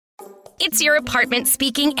it's your apartment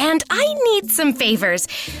speaking, and I need some favors.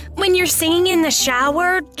 When you're singing in the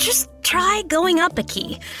shower, just try going up a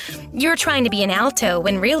key. You're trying to be an alto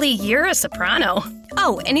when really you're a soprano.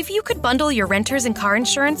 Oh, and if you could bundle your renters and car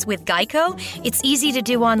insurance with Geico, it's easy to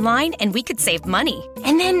do online and we could save money.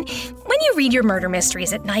 And then, when you read your murder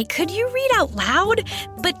mysteries at night, could you read out loud?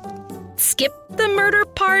 But skip the murder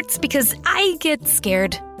parts because I get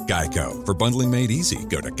scared. Geico. For bundling made easy,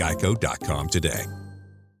 go to geico.com today.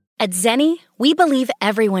 At Zenni, we believe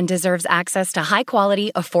everyone deserves access to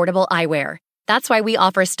high-quality, affordable eyewear. That's why we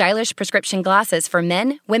offer stylish prescription glasses for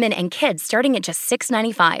men, women, and kids starting at just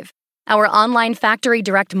 $6.95. Our online factory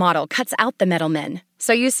direct model cuts out the middlemen,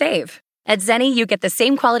 so you save. At Zenni, you get the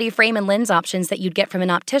same quality frame and lens options that you'd get from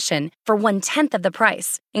an optician for 1/10 of the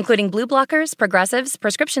price, including blue blockers, progressives,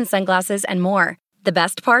 prescription sunglasses, and more. The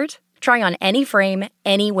best part? Try on any frame,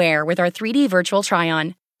 anywhere with our 3D virtual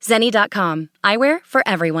try-on. Zenni.com. Eyewear for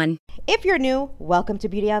everyone. If you're new, welcome to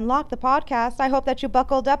Beauty Unlocked, the podcast. I hope that you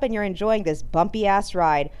buckled up and you're enjoying this bumpy-ass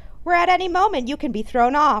ride, where at any moment you can be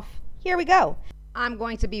thrown off. Here we go. I'm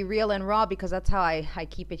going to be real and raw because that's how I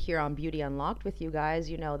keep it here on Beauty Unlocked with you guys.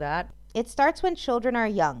 You know that. It starts when children are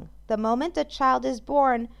young. The moment a child is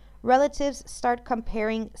born, relatives start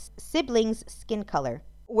comparing siblings' skin color.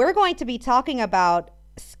 We're going to be talking about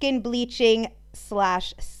skin bleaching /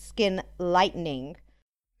 skin lightening.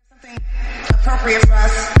 Something appropriate for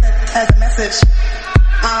us as a message.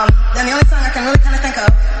 And the only song I can really kind of think of.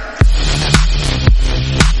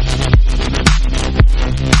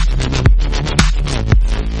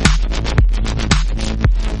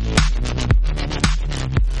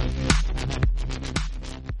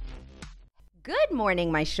 Good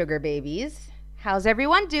morning, my sugar babies. How's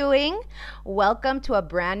everyone doing? Welcome to a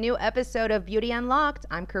brand new episode of Beauty Unlocked.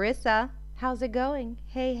 I'm Carissa. How's it going?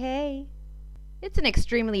 Hey, hey. It's an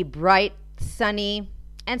extremely bright, sunny,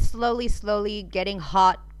 and slowly getting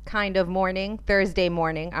hot kind of morning. Thursday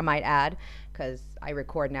morning, I might add, because I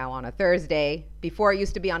record now on a Thursday. Before it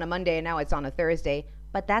used to be on a Monday, and now it's on a Thursday.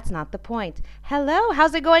 But that's not the point. Hello,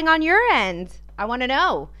 how's it going on your end? I want to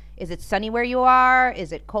know. Is it sunny where you are?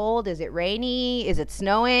 Is it cold? Is it rainy? Is it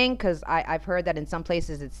snowing? Because I've heard that in some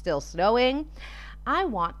places it's still snowing. I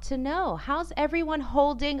want to know. How's everyone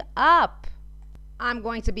holding up? I'm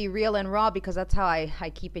going to be real and raw because that's how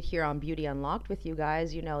I keep it here on Beauty Unlocked with you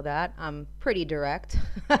guys. You know that. I'm pretty direct.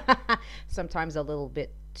 Sometimes a little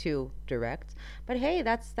bit too direct. But hey,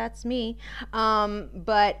 that's me.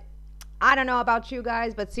 But I don't know about you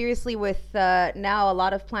guys, but seriously, with now a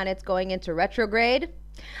lot of planets going into retrograde,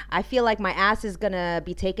 I feel like my ass is going to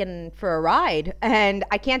be taken for a ride, and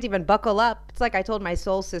I can't even buckle up. It's like I told my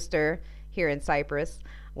soul sister here in Cyprus,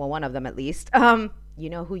 well, one of them at least, you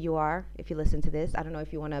know who you are if you listen to this. I don't know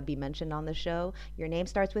if you want to be mentioned on the show. Your name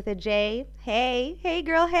starts with a J. Hey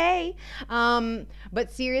girl, hey. But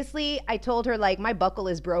seriously, I told her, like, my buckle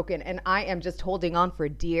is broken, and I am just holding on for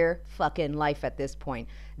dear fucking life at this point.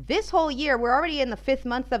 This whole year, we're already in the 5th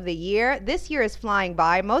month of the year. This year is flying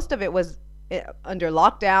by. Most of it was under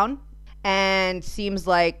lockdown, and seems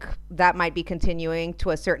like that might be continuing to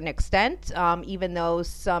a certain extent, even though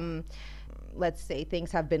some, let's say,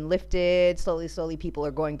 things have been lifted. Slowly people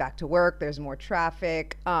are going back to work. There's more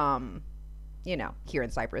traffic, here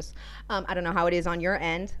in Cyprus. I don't know how it is on your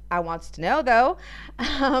end. I wants to know, though.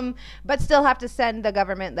 But still have to send the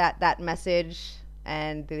government that message,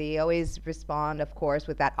 and they always respond, of course,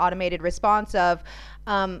 with that automated response of,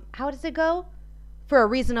 how does it go? For a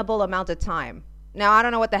reasonable amount of time. Now, I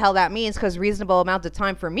don't know what the hell that means, because reasonable amount of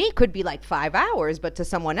time for me could be like 5 hours, but to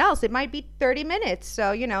someone else, it might be 30 minutes.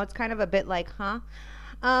 So, it's kind of a bit like, huh?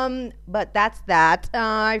 But that's that.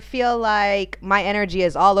 I feel like my energy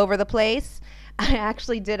is all over the place. I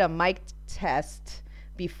actually did a mic test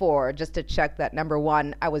before just to check that, number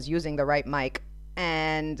one, I was using the right mic,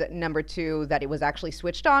 and number two, that it was actually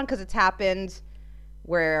switched on, because it's happened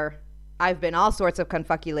where I've been all sorts of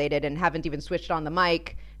confuculated and haven't even switched on the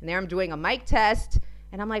mic. And there I'm doing a mic test.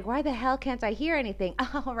 And I'm like, why the hell can't I hear anything?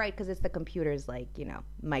 Oh, right, because it's the computer's,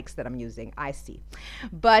 mics that I'm using. I see.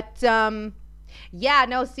 But,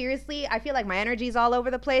 no, seriously, I feel like my energy's all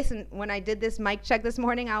over the place. And when I did this mic check this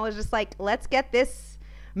morning, I was just like, let's get this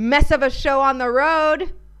mess of a show on the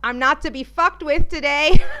road. I'm not to be fucked with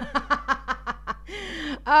today.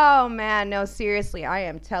 Oh, man, no, seriously, I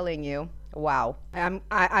am telling you. Wow.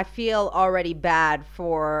 I feel already bad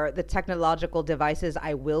for the technological devices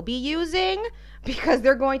I will be using, because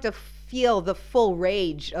they're going to feel the full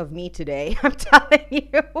rage of me today. I'm telling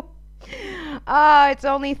you. Oh, it's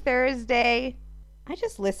only Thursday. I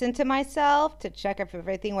just listened to myself to check if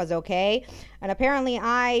everything was okay. And apparently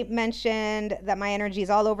I mentioned that my energy is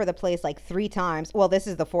all over the place like 3 times. Well, this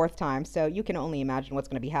is the 4th time, so you can only imagine what's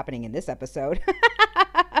going to be happening in this episode.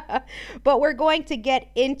 But we're going to get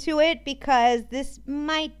into it because this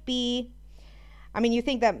might be, I mean, you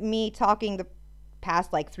think that me talking the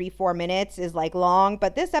past like 3-4 minutes is like long,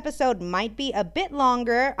 but this episode might be a bit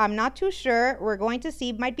longer. I'm not too sure. We're going to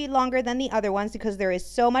see. Might be longer than the other ones because there is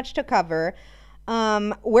so much to cover.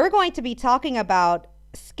 We're going to be talking about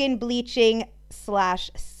skin bleaching /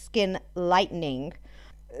 skin lightening,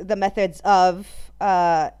 the methods of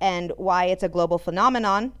and why it's a global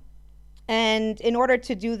phenomenon. And in order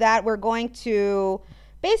to do that, we're going to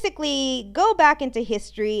basically go back into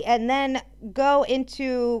history and then go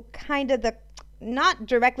into kind of the, not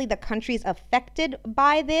directly the countries affected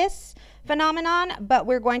by this phenomenon, but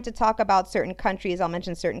we're going to talk about certain countries. I'll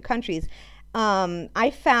mention certain countries.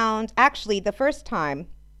 I found, actually, the first time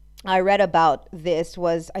I read about this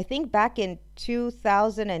was, I think, back in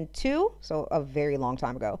 2002, so a very long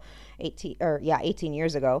time ago, 18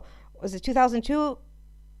 years ago. Was it 2002?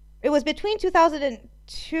 It was between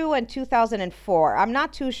 2002 and 2004. I'm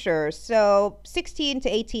not too sure. So 16 to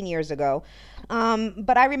 18 years ago.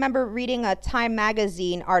 But I remember reading a Time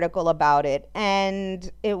magazine article about it,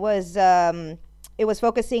 and it was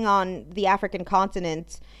focusing on the African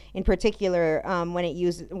continent in particular,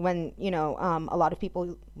 when a lot of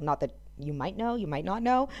people, not that you might know, you might not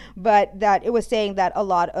know, but that it was saying that a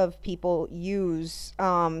lot of people use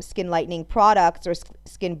skin lightening products or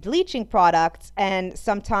skin bleaching products, and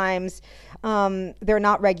sometimes they're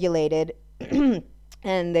not regulated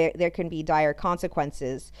and there can be dire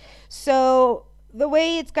consequences. So the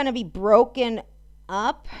way it's going to be broken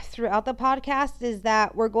up throughout the podcast is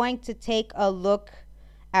that we're going to take a look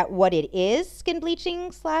at what it is, skin bleaching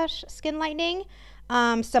 / skin lightening,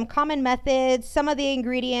 some common methods, some of the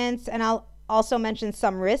ingredients, and I'll also mention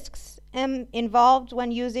some risks involved when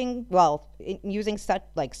using such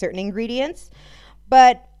like certain ingredients.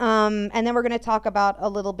 But and then we're going to talk about a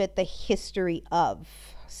little bit the history of.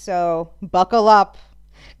 So buckle up,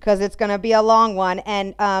 because it's going to be a long one.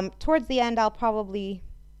 And towards the end, I'll probably,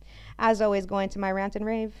 as always, go into my rant and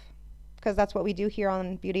rave, because that's what we do here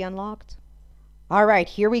on Beauty Unlocked. All right,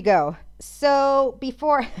 here we go. So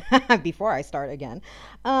before I start again,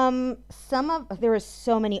 there were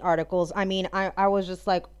so many articles. I mean, I was just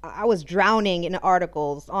like, I was drowning in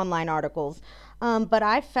articles, online articles. But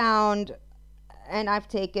I found, and I've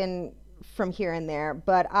taken from here and there,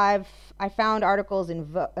 but I found articles in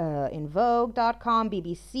Vogue.com,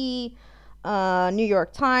 BBC, New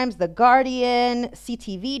York Times, The Guardian,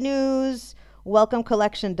 CTV News,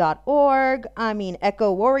 welcomecollection.org,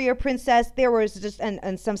 Echo Warrior Princess. There was just,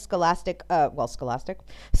 and some scholarly,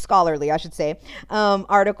 I should say,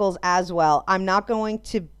 articles as well. I'm not going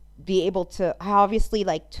to be able to, I obviously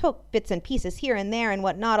took bits and pieces here and there and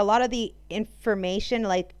whatnot. A lot of the information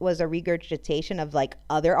was a regurgitation of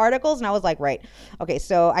other articles, and I was like, right, okay,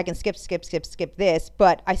 so I can skip this,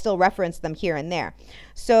 but I still reference them here and there.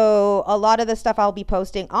 So a lot of the stuff I'll be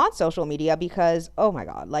posting on social media because, oh my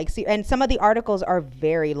God, and some of the articles are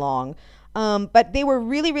very long, but they were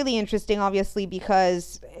really, really interesting, obviously,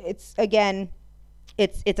 because it's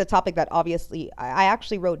a topic that obviously I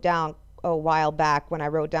actually wrote down a while back when I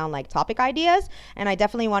wrote down topic ideas, and I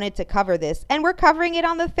definitely wanted to cover this, and we're covering it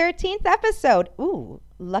on the 13th episode. Ooh,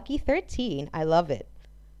 lucky 13. I love it.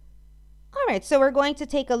 All right, so we're going to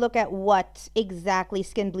take a look at what exactly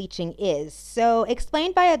skin bleaching is. So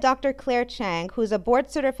explained by a Dr. Claire Chang, who's a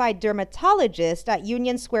board-certified dermatologist at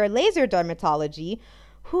Union Square Laser Dermatology.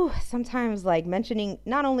 Sometimes mentioning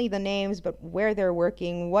not only the names, but where they're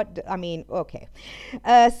working, okay.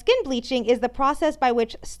 Skin bleaching is the process by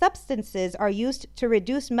which substances are used to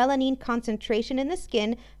reduce melanin concentration in the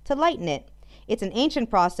skin to lighten it. It's an ancient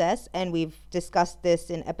process, and we've discussed this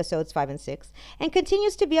in episodes 5 and 6, and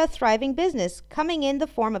continues to be a thriving business, coming in the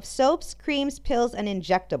form of soaps, creams, pills, and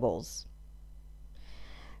injectables.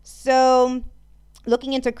 So,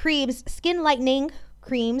 looking into creams, skin lightening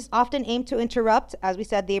creams often aim to interrupt, as we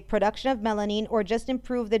said, the production of melanin or just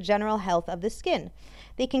improve the general health of the skin.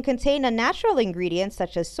 They can contain a natural ingredient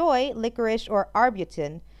such as soy, licorice, or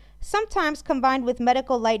arbutin, sometimes combined with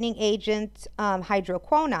medical lightening agent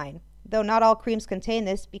hydroquinone, though not all creams contain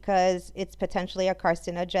this because it's potentially a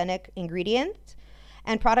carcinogenic ingredient,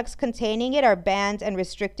 and products containing it are banned and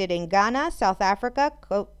restricted in Ghana, South Africa,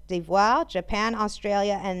 Cote d'Ivoire, Japan,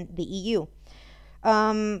 Australia, and the EU.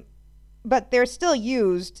 But they're still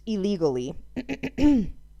used illegally.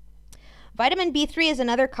 Vitamin B3 is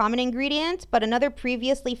another common ingredient, but another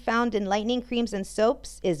previously found in lightening creams and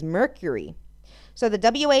soaps is mercury. So the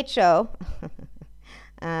WHO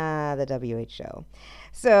The WHO.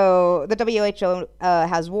 So the WHO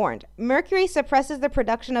has warned, mercury suppresses the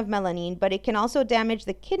production of melanin, but it can also damage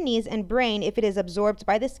the kidneys and brain if it is absorbed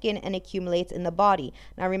by the skin and accumulates in the body.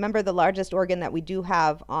 Now remember, the largest organ that we do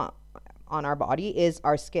have on our body is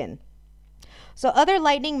our skin. So other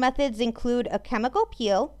lightening methods include a chemical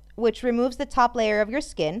peel, which removes the top layer of your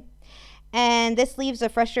skin, and this leaves the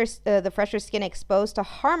fresher skin exposed to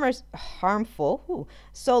harmful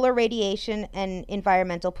solar radiation and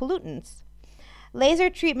environmental pollutants. Laser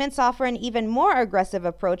treatments offer an even more aggressive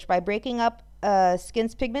approach by breaking up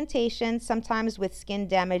skin's pigmentation, sometimes with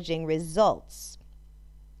skin-damaging results.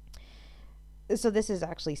 So this is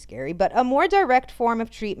actually scary, but a more direct form of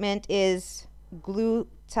treatment is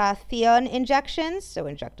glutathione injections, so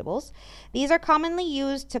injectables. These are commonly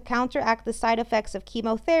used to counteract the side effects of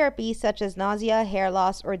chemotherapy, such as nausea, hair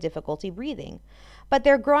loss, or difficulty breathing. But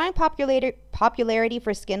their growing popularity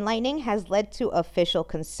for skin lightening has led to official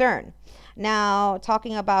concern. Now,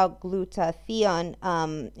 talking about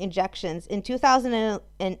glutathione injections, in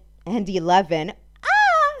 2011,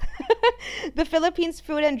 the Philippines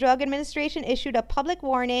Food and Drug Administration issued a public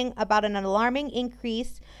warning about an alarming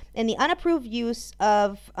increase in the unapproved use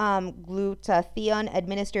of glutathione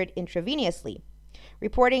administered intravenously,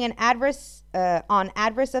 reporting on adverse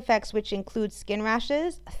effects which include skin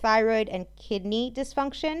rashes, thyroid and kidney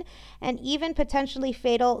dysfunction, and even potentially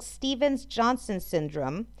fatal Stevens-Johnson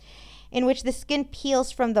syndrome, in which the skin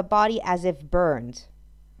peels from the body as if burned.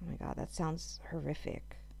 Oh my God, that sounds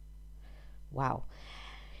horrific. Wow.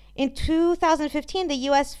 In 2015, the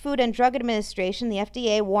U.S. Food and Drug Administration, the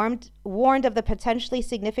FDA, warned of the potentially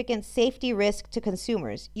significant safety risk to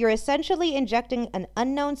consumers. You're essentially injecting an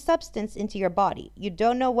unknown substance into your body. You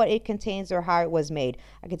don't know what it contains or how it was made.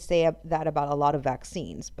 I could say that about a lot of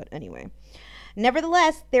vaccines, but anyway.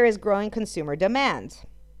 Nevertheless, there is growing consumer demand.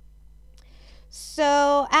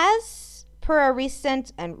 So as per a in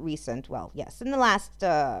the last,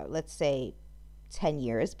 let's say, 10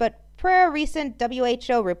 years, but per a recent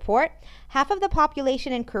WHO report, half of the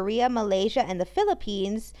population in Korea, Malaysia, and the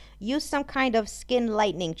Philippines use some kind of skin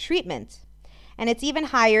lightening treatment. And it's even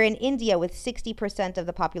higher in India, with 60% of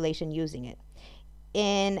the population using it.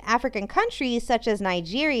 In African countries such as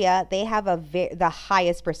Nigeria, they have the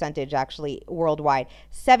highest percentage actually worldwide.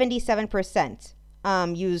 77%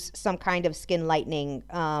 use some kind of skin lightening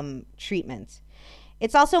treatment.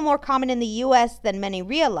 It's also more common in the U.S. than many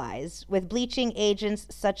realize, with bleaching agents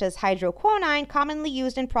such as hydroquinone commonly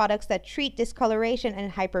used in products that treat discoloration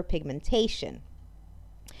and hyperpigmentation.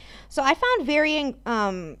 So I found varying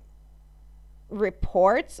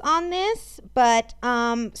reports on this, but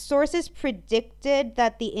sources predicted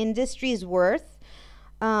that the industry's worth,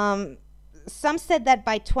 some said that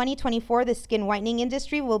by 2024, the skin whitening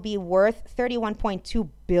industry will be worth $31.2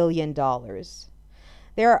 billion.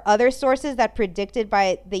 There are other sources that predicted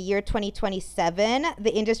by the year 2027,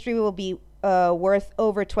 the industry will be worth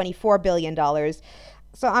over $24 billion.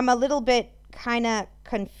 So I'm a little bit kind of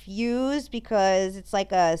confused because it's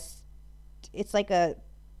like a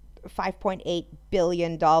 $5.8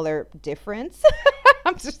 billion difference.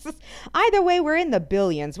 Either way, we're in the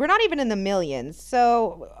billions. We're not even in the millions.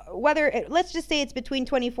 So let's just say it's between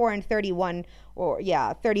 24 and 31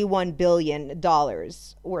 $31 billion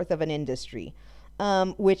worth of an industry.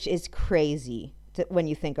 Which is crazy when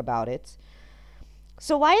you think about it.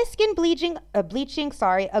 So why is skin bleaching a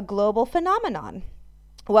global phenomenon?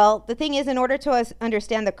 Well, the thing is, in order to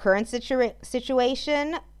understand the current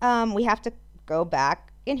situation, we have to go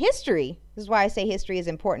back in history. This is why I say history is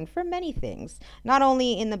important for many things, not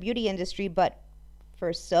only in the beauty industry, but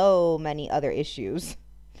for so many other issues.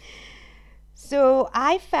 So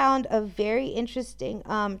I found a very interesting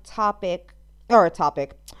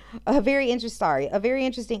a very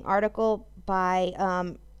interesting article by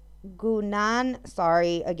Gunan.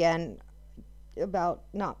 Sorry again about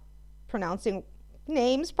not pronouncing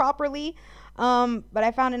names properly. But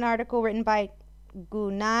I found an article written by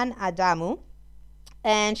Gunan Adamu.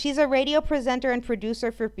 And she's a radio presenter and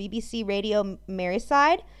producer for BBC Radio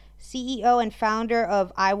Merseyside, CEO and founder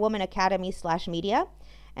of iWoman Academy /media.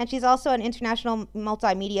 And she's also an international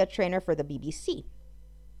multimedia trainer for the BBC.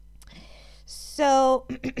 So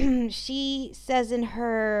she says in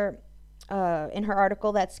her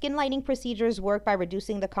article that skin lightening procedures work by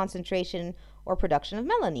reducing the concentration or production of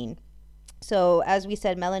melanin. So as we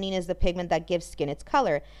said, melanin is the pigment that gives skin its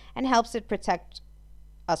color and helps it protect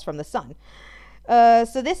us from the sun.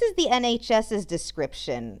 So this is the NHS's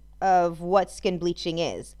description of what skin bleaching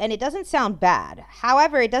is, and it doesn't sound bad.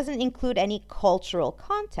 However, it doesn't include any cultural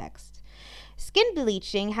context. Skin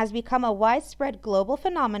bleaching has become a widespread global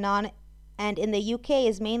phenomenon, and in the UK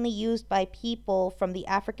is mainly used by people from the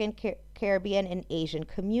African, Caribbean, and Asian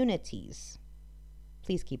communities.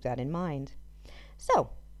 Please keep that in mind. So,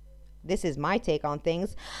 this is my take on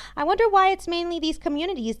things. I wonder why it's mainly these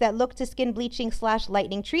communities that look to skin bleaching /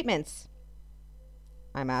 lightening treatments.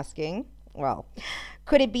 I'm asking, well,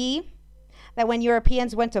 could it be that when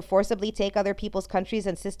Europeans went to forcibly take other people's countries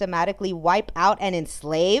and systematically wipe out and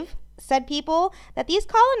enslave said people, that these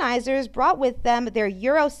colonizers brought with them their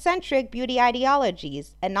Eurocentric beauty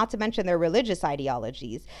ideologies, and not to mention their religious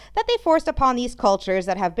ideologies, that they forced upon these cultures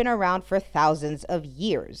that have been around for thousands of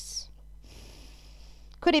years?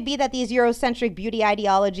 Could it be that these Eurocentric beauty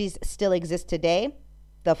ideologies still exist today?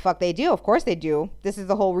 The fuck they do. Of course they do. This is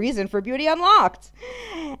the whole reason for Beauty Unlocked.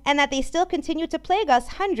 And that they still continue to plague us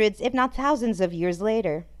hundreds, if not thousands of years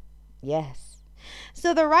later. Yes.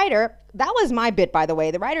 So the writer, that was my bit, by the way.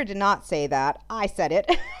 The writer did not say that. I said it.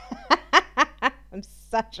 I'm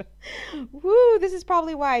such a... Woo, this is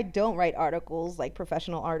probably why I don't write articles, like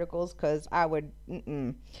professional articles, because I would...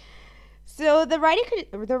 So the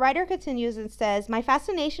writer continues and says, my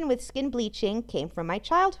fascination with skin bleaching came from my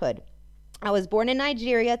childhood. I was born in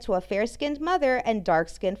Nigeria to a fair-skinned mother and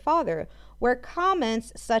dark-skinned father, where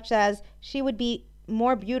comments such as she would be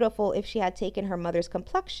more beautiful if she had taken her mother's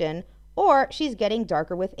complexion, or she's getting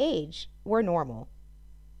darker with age, were normal.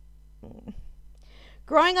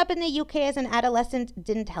 Growing up in the UK as an adolescent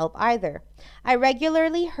didn't help either. I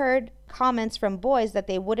regularly heard comments from boys that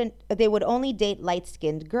they would only date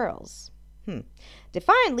light-skinned girls.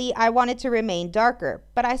 Defiantly, I wanted to remain darker,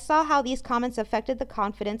 but I saw how these comments affected the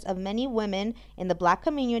confidence of many women in the Black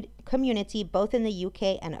community, both in the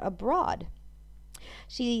UK and abroad.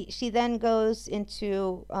 She then goes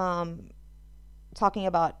into talking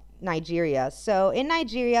about Nigeria. So in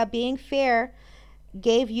Nigeria, being fair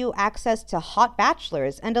gave you access to hot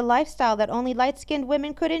bachelors and a lifestyle that only light-skinned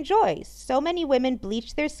women could enjoy. So many women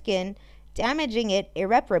bleached their skin, damaging it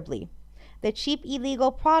irreparably. The cheap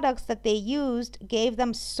illegal products that they used gave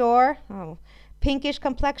them sore, pinkish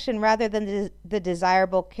complexion rather than the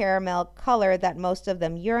desirable caramel color that most of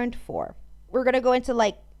them yearned for. We're going to go into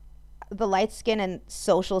like the light skin and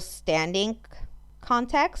social standing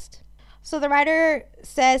context. So the writer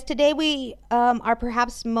says, today we are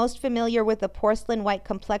perhaps most familiar with the porcelain white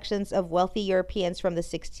complexions of wealthy Europeans from the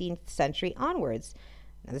 16th century onwards.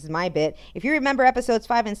 Now, this is my bit. If you remember episodes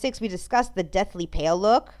 5 and 6, we discussed the deathly pale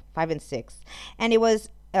look, 5 and 6. And it was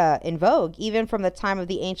in vogue even from the time of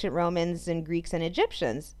the ancient Romans and Greeks and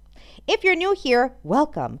Egyptians. If you're new here,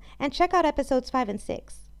 welcome, and check out episodes 5 and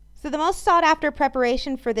 6. So the most sought after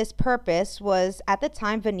preparation for this purpose was at the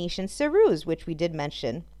time Venetian ceruse, which we did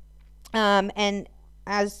mention. And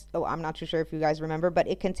I'm not too sure if you guys remember, but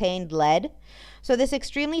it contained lead. So this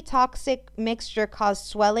extremely toxic mixture caused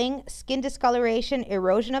swelling, skin discoloration,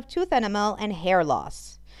 erosion of tooth enamel, and hair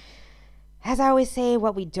loss. As I always say,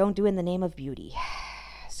 what we don't do in the name of beauty.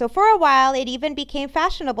 So for a while, it even became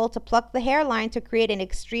fashionable to pluck the hairline to create an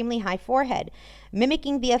extremely high forehead,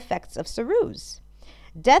 mimicking the effects of ceruse.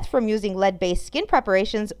 Death from using lead-based skin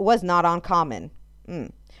preparations was not uncommon.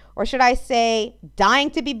 Or should I say, dying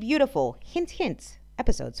to be beautiful. Hint, hint.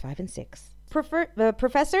 Episodes 5 and 6.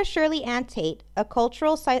 Professor Shirley Ann Tate, a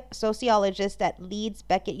cultural sociologist at Leeds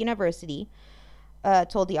Beckett University,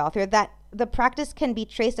 told the author that the practice can be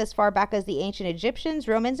traced as far back as the ancient Egyptians,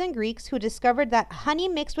 Romans, and Greeks, who discovered that honey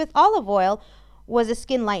mixed with olive oil was a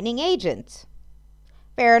skin lightening agent.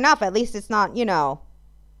 Fair enough. At least it's not, going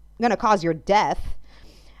to cause your death.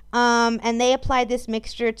 And they applied this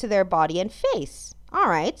mixture to their body and face. All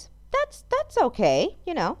right, that's okay,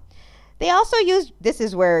 They also used, this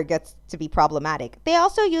is where it gets to be problematic. They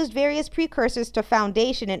also used various precursors to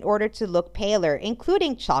foundation in order to look paler,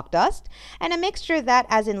 including chalk dust and a mixture that,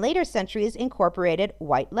 as in later centuries, incorporated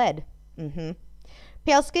white lead.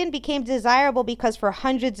 Pale skin became desirable because for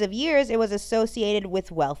hundreds of years it was associated with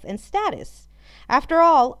wealth and status. After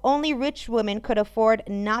all, only rich women could afford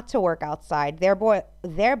not to work outside,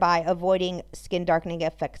 thereby avoiding skin darkening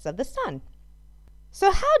effects of the sun. So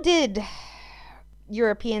how did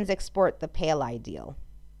Europeans export the pale ideal?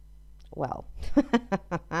 Well,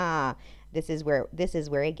 this is where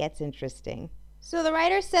it gets interesting. So the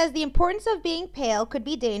writer says the importance of being pale could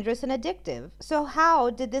be dangerous and addictive. So how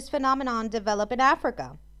did this phenomenon develop in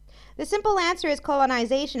Africa? The simple answer is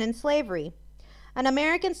colonization and slavery. An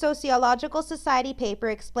American Sociological Society paper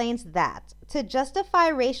explains that to justify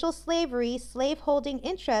racial slavery, slaveholding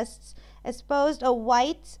interests exposed a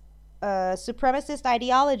white supremacist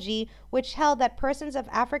ideology which held that persons of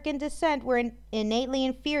African descent were innately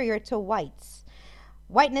inferior to whites.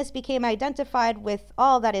 Whiteness became identified with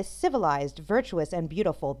all that is civilized, virtuous, and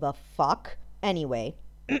beautiful. The fuck? Anyway,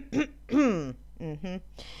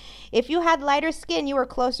 If you had lighter skin, you were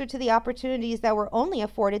closer to the opportunities that were only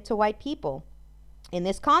afforded to white people. In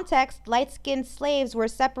this context, light-skinned slaves were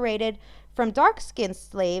separated from dark-skinned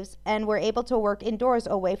slaves and were able to work indoors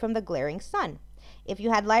away from the glaring sun. If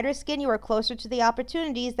you had lighter skin, you were closer to the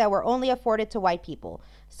opportunities that were only afforded to white people,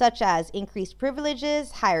 such as increased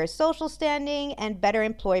privileges, higher social standing, and better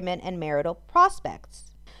employment and marital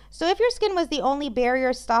prospects. So if your skin was the only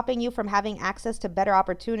barrier stopping you from having access to better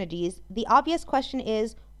opportunities, the obvious question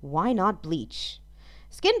is, why not bleach?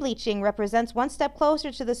 Skin bleaching represents one step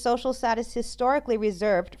closer to the social status historically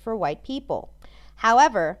reserved for white people.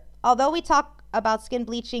 However, although we talk about skin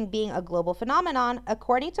bleaching being a global phenomenon,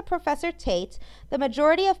 according to Professor Tate, the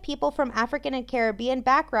majority of people from African and Caribbean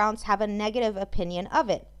backgrounds have a negative opinion of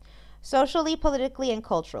it, socially, politically, and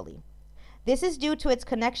culturally. This is due to its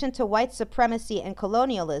connection to white supremacy and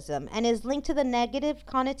colonialism and is linked to the negative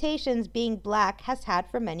connotations being black has had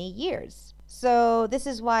for many years. So this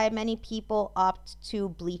is why many people opt to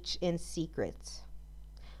bleach in secret.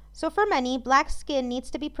 So for many, black skin needs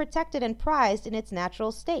to be protected and prized in its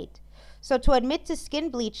natural state. So to admit to skin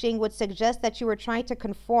bleaching would suggest that you were trying to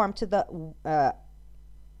conform to the,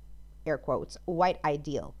 air quotes, white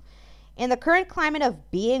ideal. In the current climate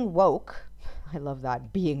of being woke, I love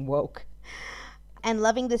that, being woke, and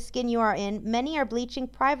loving the skin you are in, many are bleaching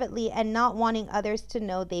privately and not wanting others to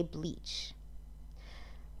know they bleach.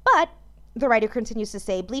 But the writer continues to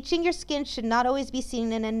say, bleaching your skin should not always be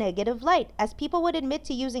seen in a negative light, as people would admit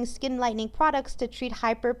to using skin-lightening products to treat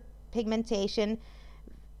hyperpigmentation,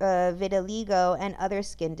 vitiligo, and other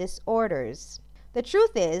skin disorders. The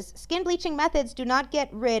truth is, skin bleaching methods do not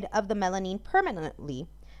get rid of the melanin permanently.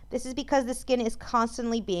 This is because the skin is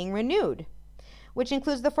constantly being renewed, which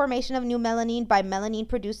includes the formation of new melanin by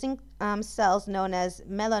melanin-producing cells known as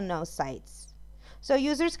melanocytes. So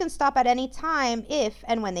users can stop at any time if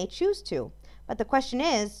and when they choose to. But the question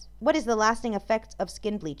is, what is the lasting effect of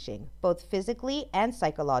skin bleaching, both physically and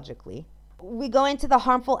psychologically? We go into the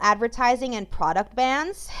harmful advertising and product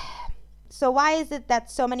bans. So why is it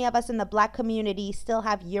that so many of us in the black community still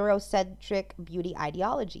have Eurocentric beauty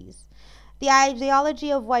ideologies? The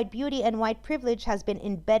ideology of white beauty and white privilege has been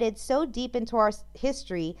embedded so deep into our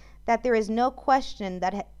history that there is no question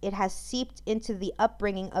that it has seeped into the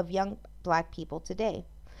upbringing of young black people today.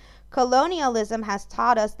 Colonialism has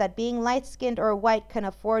taught us that being light-skinned or white can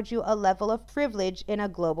afford you a level of privilege in a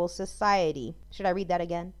global society. Should I read that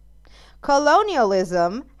again?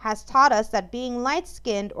 Colonialism has taught us that being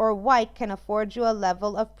light-skinned or white can afford you a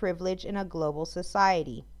level of privilege in a global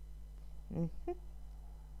society.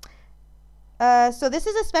 So this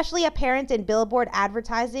is especially apparent in billboard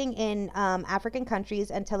advertising in African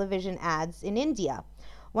countries and television ads in India.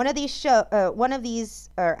 One of these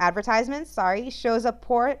advertisements shows a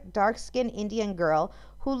poor, dark-skinned Indian girl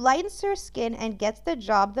who lightens her skin and gets the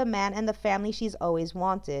job, the man, and the family she's always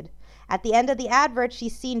wanted. At the end of the advert,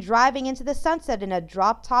 she's seen driving into the sunset in a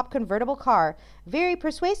drop-top convertible car, very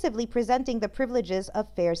persuasively presenting the privileges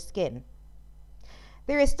of fair skin.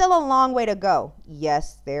 There is still a long way to go.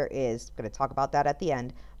 Yes, there is. I'm going to talk about that at the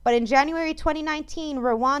end. But in January 2019,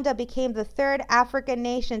 Rwanda became the third African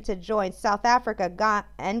nation to join South Africa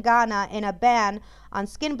and Ghana in a ban on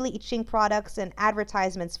skin bleaching products and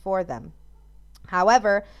advertisements for them.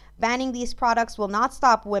 However, banning these products will not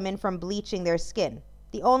stop women from bleaching their skin.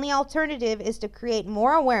 The only alternative is to create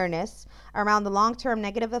more awareness around the long-term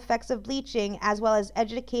negative effects of bleaching, as well as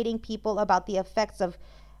educating people about the effects of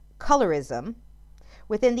colorism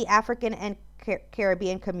within the African and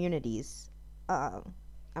Caribbean communities. I'm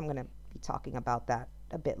going to be talking about that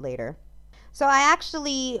a bit later. So I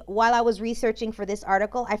actually, while I was researching for this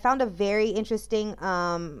article, I found a very interesting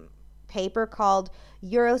paper called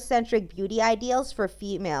Eurocentric Beauty Ideals for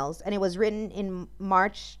Females, and it was written in on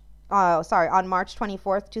March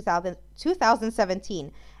 24th,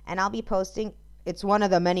 2017. And I'll be posting, it's one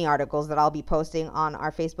of the many articles that I'll be posting on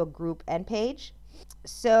our Facebook group and page.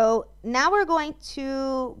 So now we're going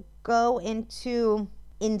to go into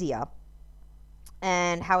India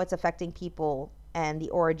and how it's affecting people and the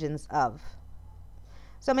origins of.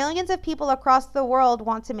 So millions of people across the world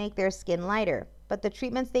want to make their skin lighter, but the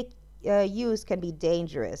treatments they use can be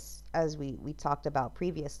dangerous, as we talked about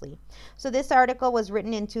previously. So this article was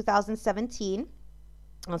written in 2017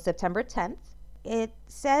 on September 10th. It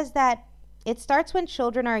says that it starts when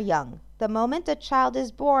children are young. The moment a child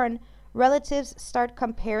is born, relatives start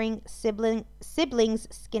comparing siblings'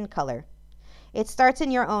 skin color. It starts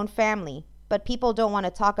in your own family, but people don't want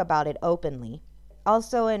to talk about it openly.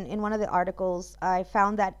 Also, in one of the articles, I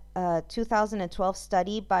found that a 2012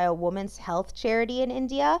 study by a women's health charity in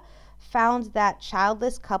India found that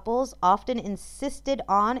childless couples often insisted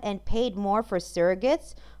on and paid more for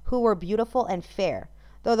surrogates who were beautiful and fair,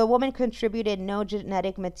 though the woman contributed no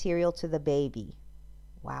genetic material to the baby.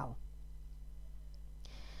 Wow.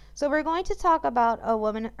 So we're going to talk about a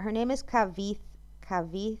woman. Her name is Kavitha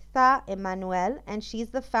Emanuel, and she's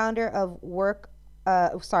the founder of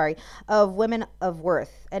Women of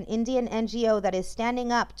Worth, an Indian NGO that is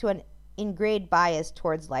standing up to an ingrained bias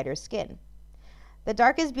towards lighter skin. The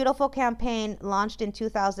Dark is Beautiful campaign launched in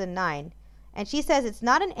 2009, and she says it's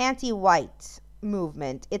not an anti-white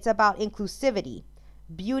movement. It's about inclusivity,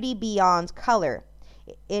 beauty beyond color.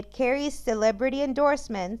 It carries celebrity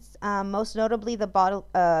endorsements, most notably the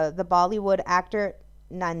Bollywood actor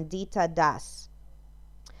Nandita Das.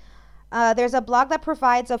 There's a blog that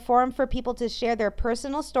provides a forum for people to share their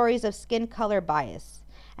personal stories of skin color bias.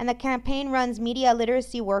 And the campaign runs media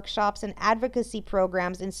literacy workshops and advocacy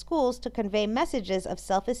programs in schools to convey messages of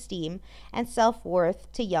self-esteem and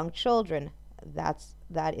self-worth to young children.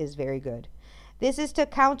 That is very good. This is to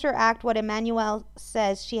counteract what Emmanuel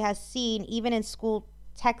says she has seen even in school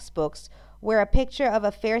textbooks, where a picture of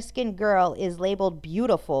a fair-skinned girl is labeled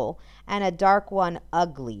beautiful and a dark one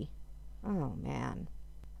ugly. Oh, man.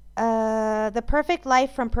 The perfect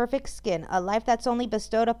life from perfect skin, a life that's only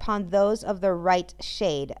bestowed upon those of the right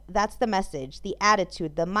shade. That's the message, the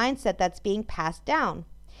attitude, the mindset that's being passed down.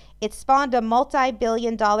 It spawned a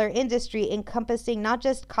multi-billion-dollar industry encompassing not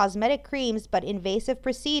just cosmetic creams, but invasive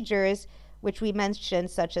procedures, which we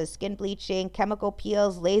mentioned, such as skin bleaching, chemical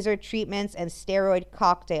peels, laser treatments, and steroid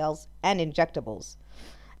cocktails and injectables.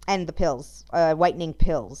 And the pills, whitening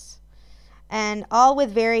pills. And all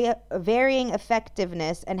with varying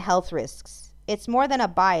effectiveness and health risks. It's more than a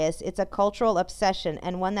bias, it's a cultural obsession,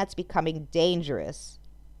 and one that's becoming dangerous.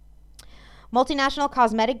 Multinational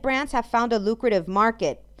cosmetic brands have found a lucrative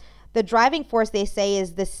market. The driving force, they say,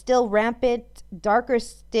 is the still rampant, darker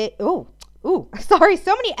so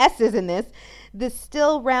many S's in this. The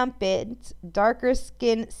still rampant, darker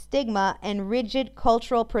skin stigma and rigid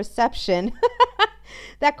cultural perception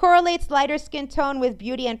that correlates lighter skin tone with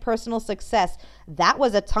beauty and personal success. That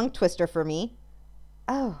was a tongue twister for me.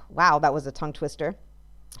 Oh, wow, that was a tongue twister.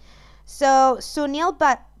 So Sunil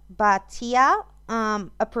Bhatia,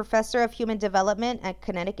 a professor of human development at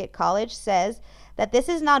Connecticut College, says that this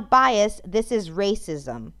is not bias, this is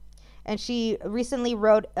racism. And she recently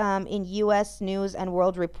wrote in U.S. News and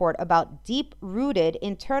World Report about deep-rooted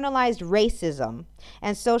internalized racism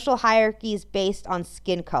and social hierarchies based on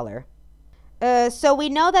skin color. So we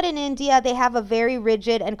know that in India, they have a very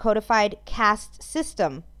rigid and codified caste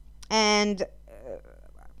system. And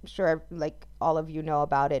I'm sure like all of you know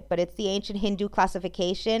about it, but it's the ancient Hindu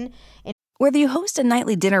classification. Whether you host a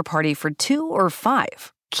nightly dinner party for 2 or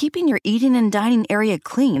 5, keeping your eating and dining area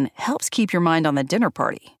clean helps keep your mind on the dinner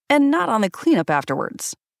party and not on the cleanup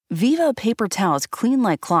afterwards. Viva paper towels clean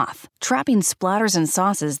like cloth, trapping splatters and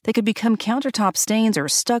sauces that could become countertop stains or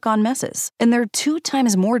stuck on messes. And they're 2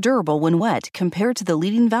 times more durable when wet compared to the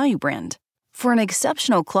leading value brand. For an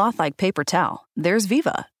exceptional cloth-like paper towel, there's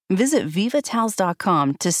Viva. Visit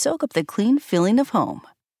vivatowels.com to soak up the clean feeling of home.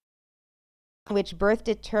 Which birth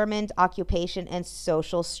determined occupation and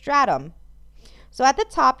social stratum. So at the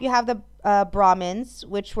top, you have the Brahmins,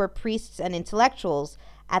 which were priests and intellectuals.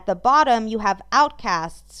 At the bottom, you have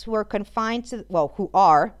outcasts who are confined to, who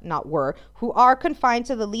are confined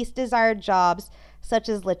to the least desired jobs, such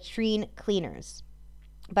as latrine cleaners.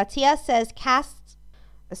 Bhatia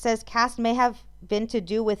says caste may have been to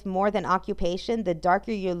do with more than occupation. The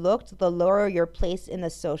darker you looked, the lower your place in the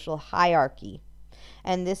social hierarchy.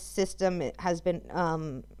 And this system has been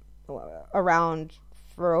around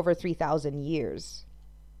for over 3,000 years.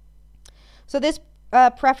 So this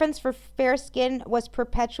preference for fair skin was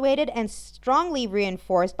perpetuated and strongly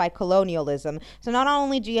reinforced by colonialism. So not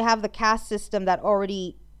only do you have the caste system that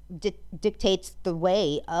already dictates the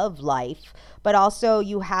way of life, but also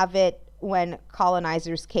you have it when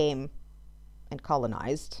colonizers came and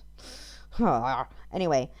colonized.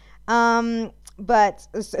 Anyway, so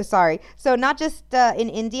not just in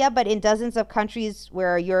India, but in dozens of countries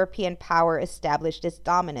where European power established its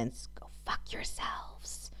dominance. Go fuck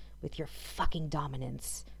yourselves with your fucking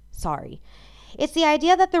dominance. Sorry. It's the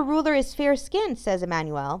idea that the ruler is fair-skinned, says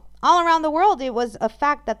Emmanuel. All around the world, it was a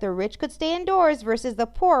fact that the rich could stay indoors versus the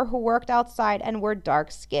poor who worked outside and were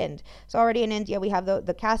dark-skinned. So already in India, we have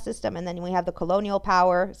the caste system, and then we have the colonial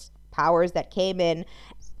powers that came in.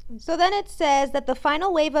 So then it says that the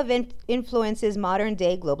final wave of influence is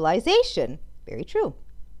modern-day globalization. Very true.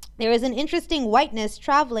 There is an interesting whiteness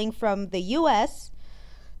traveling from the U.S.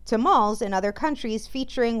 to malls in other countries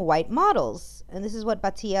featuring white models. And this is what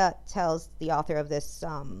Bhatia tells, the author of this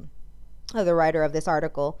the writer of this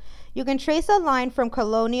article. You can trace a line from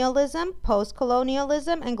colonialism,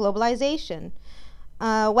 post-colonialism, and globalization.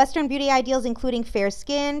 Western beauty ideals, including fair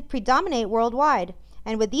skin, predominate worldwide.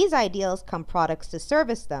 And with these ideals come products to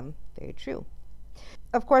service them. Very true.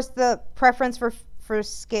 Of course, the preference for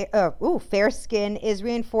fair skin is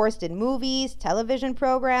reinforced in movies, television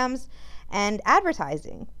programs, and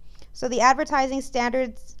advertising. So the Advertising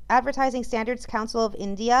Standards Council of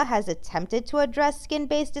India has attempted to address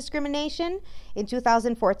skin-based discrimination in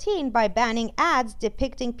 2014 by banning ads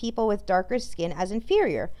depicting people with darker skin as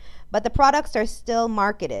inferior, but the products are still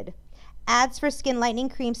marketed. Ads for skin lightening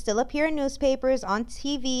creams still appear in newspapers, on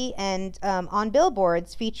TV, and on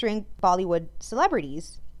billboards featuring Bollywood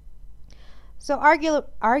celebrities. So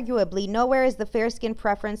arguably, nowhere is the fair skin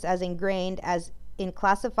preference as ingrained as in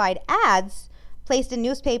classified ads placed in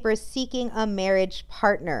newspapers seeking a marriage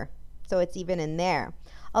partner. So it's even in there.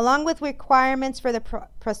 Along with requirements for the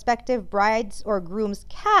prospective bride's or groom's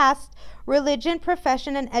caste, religion,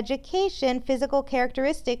 profession, and education, physical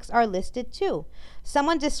characteristics are listed too.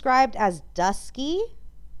 Someone described as dusky,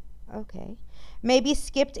 may be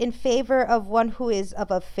skipped in favor of one who is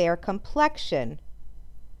of a fair complexion.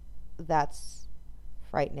 That's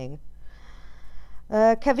frightening.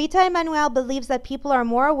 Kavita Emmanuel believes that people are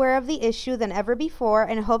more aware of the issue than ever before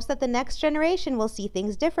and hopes that the next generation will see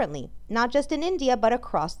things differently, not just in India, but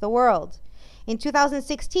across the world. In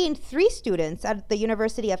 2016, 3 students at the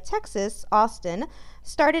University of Texas, Austin,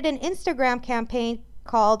 started an Instagram campaign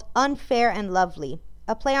called Unfair and Lovely,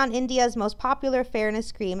 a play on India's most popular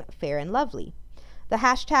fairness cream, Fair and Lovely. The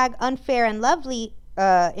hashtag Unfair and Lovely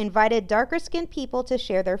invited darker-skinned people to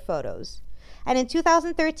share their photos. And in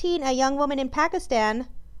 2013, a young woman in Pakistan,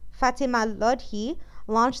 Fatima Lodhi,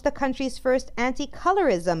 launched the country's first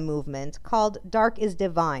anti-colorism movement called Dark is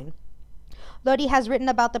Divine. Lodhi has written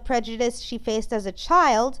about the prejudice she faced as a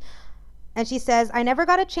child, and she says, "I never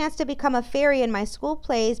got a chance to become a fairy in my school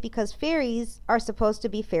plays because fairies are supposed to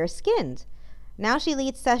be fair-skinned." Now she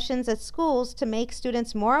leads sessions at schools to make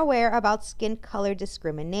students more aware about skin color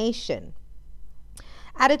discrimination.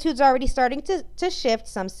 Attitudes are already starting to shift,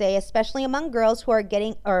 some say, especially among girls who are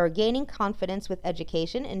gaining confidence with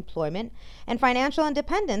education, employment, and financial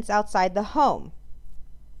independence outside the home.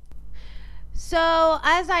 So,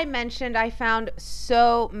 as I mentioned, I found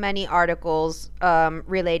so many articles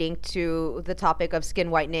relating to the topic of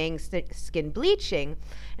skin whitening, skin bleaching.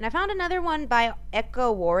 And I found another one by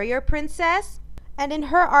Eco Warrior Princess. And in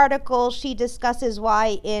her article, she discusses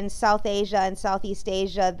why in South Asia and Southeast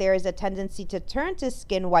Asia, there is a tendency to turn to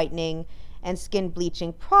skin whitening and skin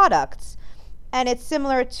bleaching products. And it's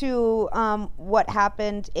similar to what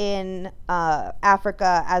happened in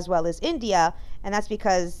Africa as well as India. And that's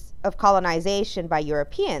because of colonization by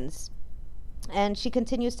Europeans. And she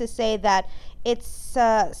continues to say that it's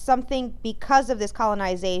something because of this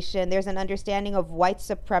colonization, there's an understanding of white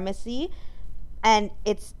supremacy, and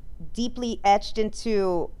it's deeply etched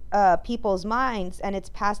into people's minds, and it's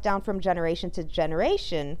passed down from generation to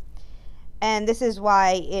generation. And this is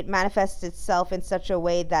why it manifests itself in such a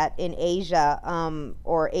way that in Asia,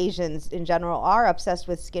 or Asians in general, are obsessed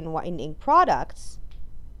with skin whitening products.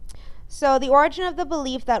 So the origin of the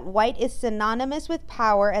belief that white is synonymous with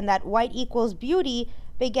power and that white equals beauty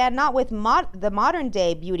began not with the modern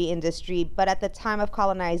day beauty industry, but at the time of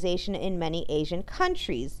colonization in many Asian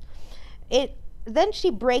countries. Then she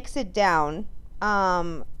breaks it down,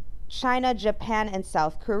 China, Japan, and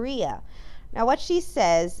South Korea. Now what she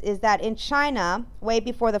says is that in China, way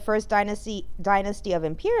before the first dynasty of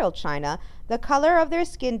Imperial China, the color of their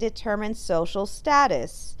skin determined social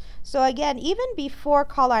status. So again, even before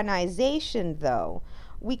colonization though,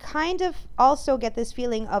 we kind of also get this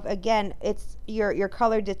feeling of, again, it's your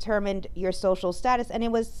color determined your social status. And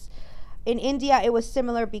it was, in India, it was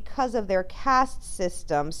similar because of their caste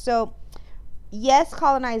system. So yes,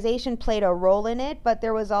 colonization played a role in it, but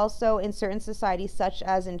there was also in certain societies, such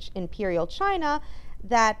as in Imperial China,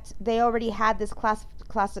 that they already had this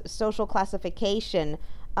social classification.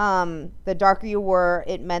 The darker you were,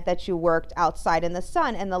 it meant that you worked outside in the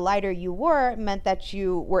sun, and the lighter you were meant that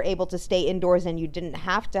you were able to stay indoors and you didn't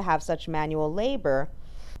have to have such manual labor.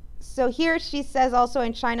 So here she says also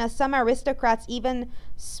in China, some aristocrats even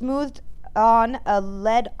smoothed on a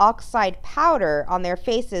lead oxide powder on their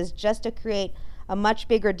faces just to create a much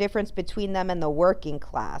bigger difference between them and the working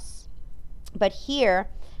class. But here,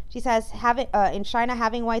 she says, in China,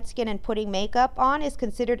 having white skin and putting makeup on is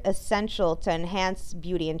considered essential to enhance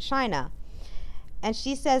beauty in China. And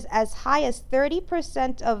she says as high as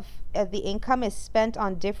 30% of the income is spent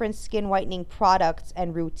on different skin whitening products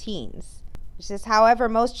and routines. She says, however,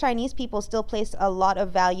 most Chinese people still place a lot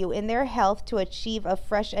of value in their health to achieve a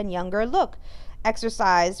fresh and younger look.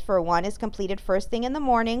 Exercise, for one, is completed first thing in the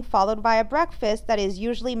morning, followed by a breakfast that is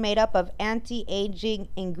usually made up of anti-aging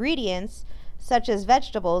ingredients, such as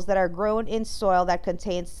vegetables that are grown in soil that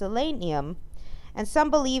contains selenium. And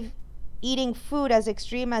some believe eating food as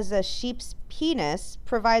extreme as a sheep's penis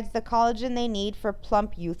provides the collagen they need for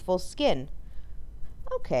plump, youthful skin.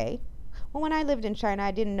 Okay. Well, when I lived in China,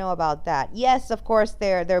 I didn't know about that. Yes, of course,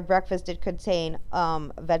 their breakfast did contain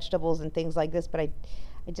vegetables and things like this, but I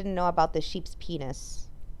didn't know about the sheep's penis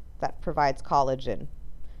that provides collagen.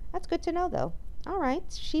 That's good to know, though. All right,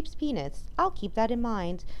 sheep's penis. I'll keep that in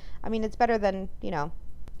mind. I mean, it's better than,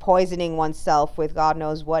 poisoning oneself with God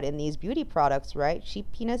knows what in these beauty products, right? Sheep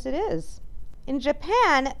penis it is. In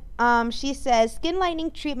Japan, she says, skin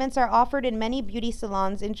lightening treatments are offered in many beauty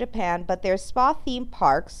salons in Japan, but their spa theme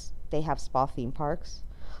parks, they have spa theme parks,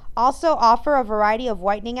 also offer a variety of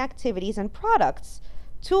whitening activities and products.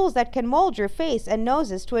 Tools that can mold your face and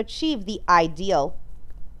noses to achieve the ideal,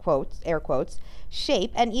 quotes, air quotes,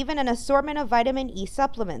 shape, and even an assortment of vitamin E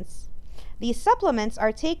supplements. These supplements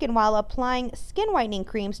are taken while applying skin whitening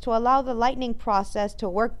creams to allow the lightening process to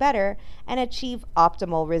work better and achieve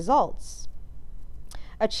optimal results.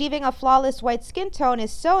 Achieving a flawless white skin tone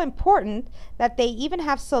is so important that they even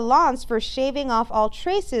have salons for shaving off all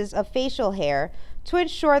traces of facial hair to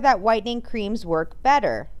ensure that whitening creams work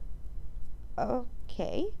better.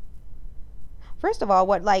 Okay. First of all,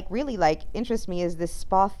 what really interests me is this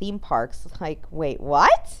spa theme parks. Wait,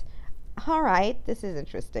 what? All right, this is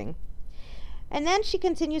interesting. And then she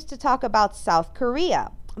continues to talk about South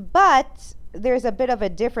Korea. But there's a bit of a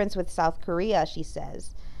difference with South Korea, she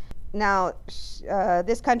says. Now,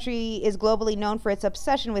 this country is globally known for its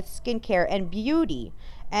obsession with skincare and beauty.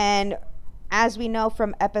 And as we know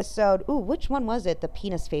from episode, which one was it? The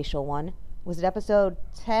penis facial one. Was it episode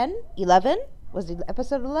 10? 11? Was it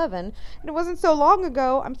episode 11? And it wasn't so long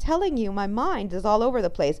ago. I'm telling you, my mind is all over the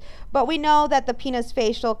place. But we know that the penis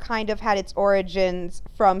facial kind of had its origins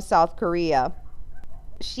from South Korea.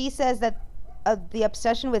 She says that the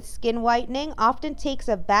obsession with skin whitening often takes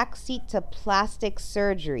a backseat to plastic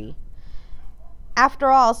surgery.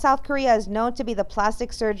 After all, South Korea is known to be the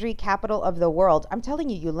plastic surgery capital of the world. I'm telling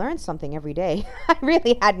you, you learn something every day. I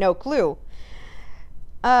really had no clue.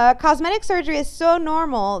 Cosmetic surgery is so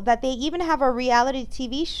normal that they even have a reality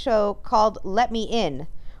TV show called Let Me In,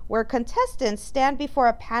 where contestants stand before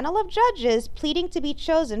a panel of judges pleading to be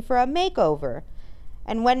chosen for a makeover.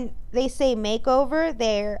 And when they say makeover,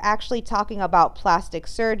 they're actually talking about plastic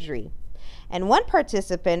surgery. And one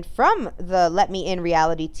participant from the Let Me In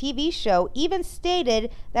reality TV show even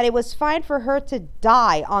stated that it was fine for her to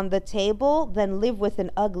die on the table than live with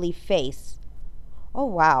an ugly face. Oh,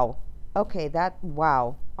 wow. Okay,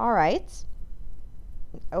 wow. All right.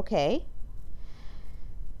 Okay.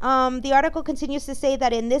 The article continues to say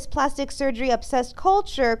that in this plastic surgery obsessed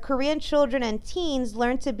culture, Korean children and teens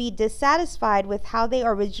learn to be dissatisfied with how they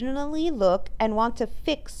originally look and want to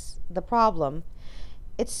fix the problem.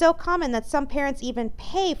 It's so common that some parents even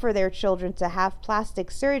pay for their children to have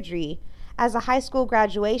plastic surgery as a high school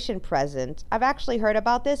graduation present. I've actually heard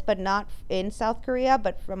about this, but not in South Korea,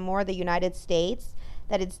 but from more the United States,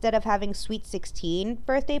 that instead of having sweet 16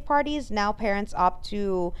 birthday parties, now parents opt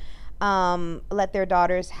to let their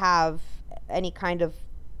daughters have any kind of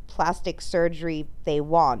plastic surgery they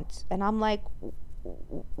want. And I'm like,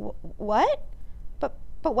 what?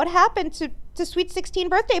 But what happened to sweet 16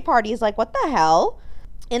 birthday parties? What the hell?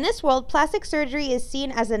 In this world, plastic surgery is seen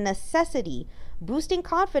as a necessity, boosting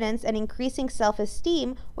confidence and increasing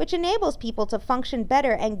self-esteem, which enables people to function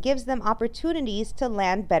better and gives them opportunities to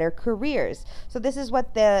land better careers. So this is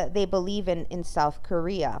what they believe in South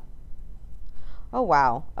Korea. Oh,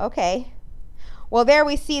 wow. Okay. Well, there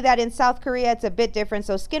we see that in South Korea, it's a bit different.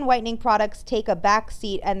 So skin whitening products take a back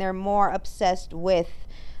seat and they're more obsessed with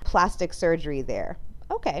plastic surgery there.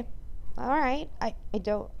 Okay. All right.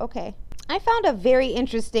 Okay. I found a very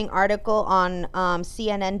interesting article on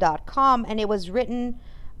CNN.com, and it was written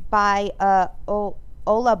by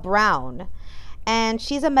Ola Brown. And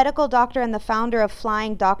she's a medical doctor and the founder of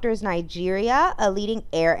Flying Doctors Nigeria, a leading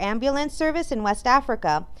air ambulance service in West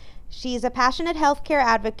Africa. She's a passionate healthcare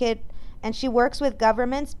advocate, and she works with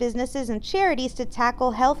governments, businesses, and charities to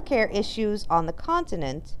tackle healthcare issues on the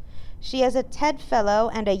continent. She is a TED Fellow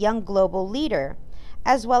and a Young Global Leader,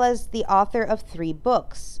 as well as the author of 3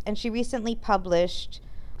 books. And she recently published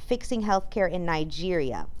Fixing Healthcare in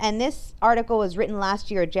Nigeria. And this article was written last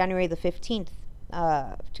year, January the 15th,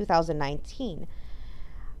 2019.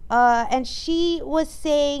 And she was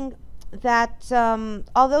saying that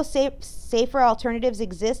although safer alternatives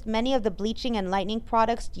exist, many of the bleaching and lightening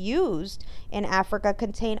products used in Africa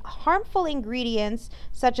contain harmful ingredients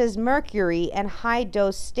such as mercury and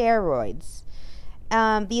high-dose steroids.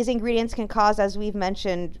 These ingredients can cause, as we've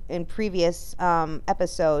mentioned in previous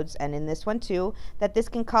episodes, and in this one too, that this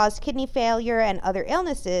can cause kidney failure and other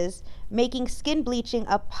illnesses, making skin bleaching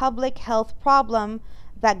a public health problem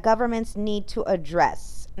that governments need to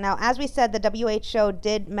address. Now, as we said, the WHO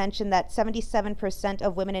did mention that 77%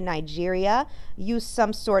 of women in Nigeria use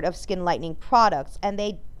some sort of skin lightening products, and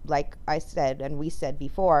they, like I said, and we said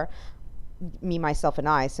before, me, myself, and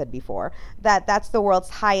I said before, that that's the world's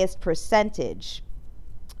highest percentage.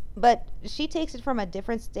 But she takes it from a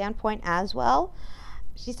different standpoint as well.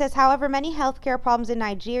 She says, however, many healthcare problems in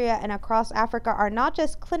Nigeria and across Africa are not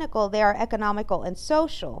just clinical, they are economical and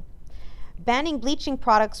social. Banning bleaching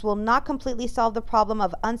products will not completely solve the problem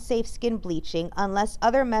of unsafe skin bleaching unless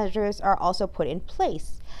other measures are also put in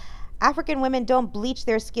place. African women don't bleach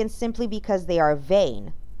their skin simply because they are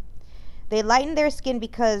vain. They lighten their skin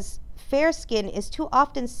because fair skin is too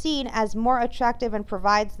often seen as more attractive and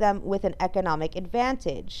provides them with an economic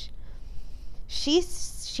advantage.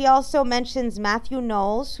 She also mentions Matthew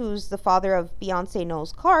Knowles, who's the father of Beyonce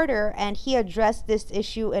Knowles Carter, and he addressed this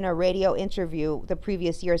issue in a radio interview the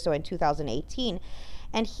previous year, so in 2018.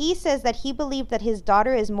 And he says that he believed that his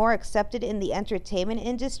daughter is more accepted in the entertainment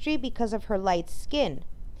industry because of her light skin.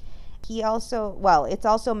 He also, it's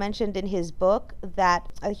also mentioned in his book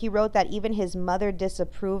that he wrote that even his mother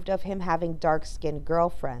disapproved of him having dark-skinned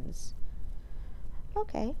girlfriends.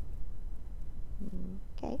 Okay.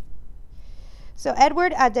 So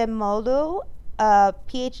Edward Ademolu, a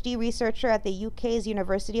PhD researcher at the UK's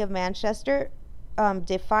University of Manchester,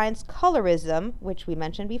 defines colorism, which we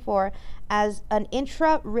mentioned before, as an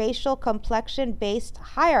intra-racial complexion-based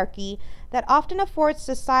hierarchy that often affords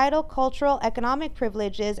societal, cultural, economic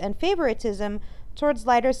privileges and favoritism towards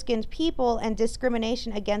lighter-skinned people and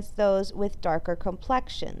discrimination against those with darker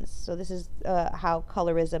complexions. So this is how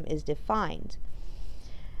colorism is defined.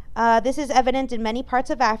 This is evident in many parts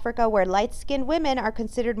of Africa where light-skinned women are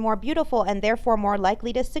considered more beautiful and therefore more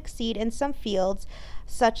likely to succeed in some fields,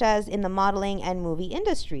 such as in the modeling and movie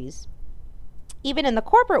industries. Even in the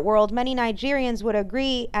corporate world, many Nigerians would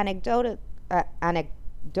agree anecdotally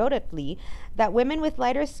that women with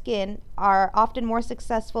lighter skin are often more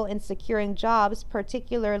successful in securing jobs,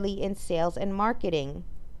 particularly in sales and marketing.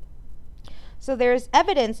 So there's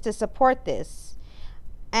evidence to support this.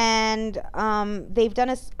 And they've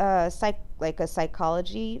done a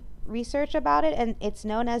psychology research about it, and it's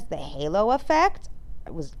known as the halo effect.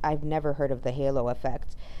 I've never heard of the halo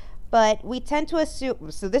effect. But we tend to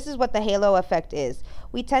assume, so this is what the halo effect is.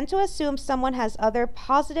 We tend to assume someone has other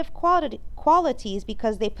positive qualities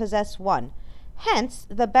because they possess one. Hence,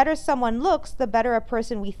 the better someone looks, the better a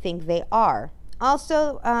person we think they are.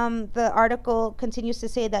 Also, the article continues to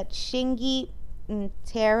say that Shingi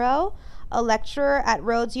Ntero, a lecturer at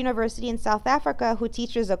Rhodes University in South Africa who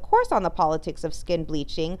teaches a course on the politics of skin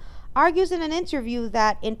bleaching, argues in an interview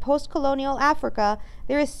that in post-colonial Africa,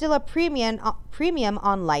 there is still a premium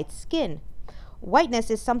on light skin. Whiteness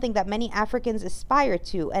is something that many Africans aspire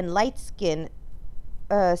to, and light skin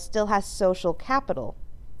still has social capital.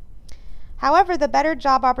 However, the better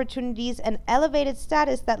job opportunities and elevated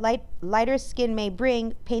status that lighter skin may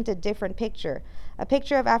bring paint a different picture. A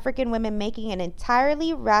picture of African women making an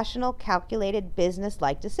entirely rational, calculated,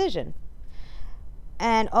 business-like decision.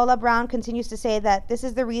 And Ola Brown continues to say that this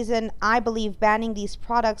is the reason I believe banning these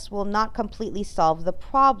products will not completely solve the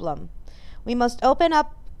problem. We must open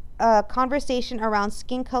up a conversation around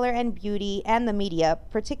skin color and beauty and the media,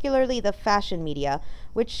 particularly the fashion media,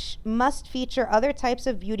 which must feature other types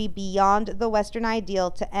of beauty beyond the Western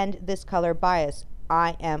ideal to end this color bias.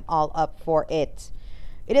 I am all up for it.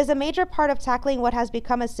 It is a major part of tackling what has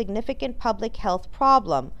become a significant public health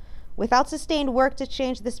problem. Without sustained work to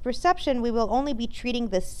change this perception, we will only be treating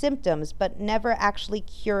the symptoms, but never actually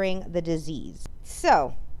curing the disease.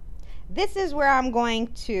 So, this is where I'm going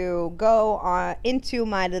to go into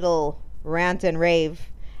my little rant and rave,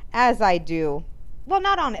 as I do. Well,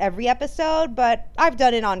 not on every episode, but I've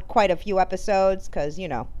done it on quite a few episodes, because, you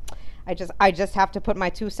know, I just have to put my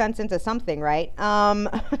 2 cents into something, right?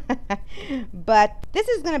 But this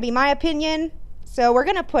is going to be my opinion. So we're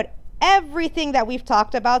going to put everything that we've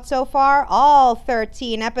talked about so far, all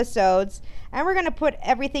 13 episodes, and we're going to put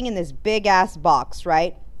everything in this big ass box,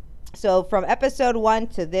 right? So from episode 1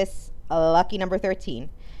 to this lucky number 13.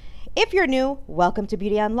 If you're new, welcome to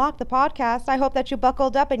Beauty Unlocked, the podcast. I hope that you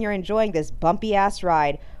buckled up and you're enjoying this bumpy ass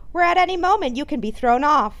ride, where at any moment you can be thrown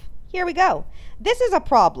off. Here we go. This is a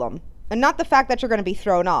problem. And not the fact that you're going to be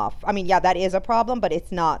thrown off. I mean, yeah, that is a problem, but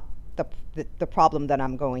it's not the problem that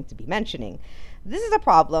I'm going to be mentioning. This is a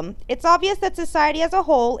problem. It's obvious that society as a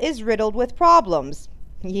whole is riddled with problems.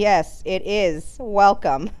 Yes, it is.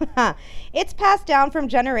 Welcome. It's passed down from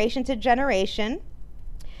generation to generation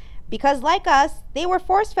because, like us, they were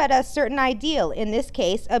force-fed a certain ideal. In this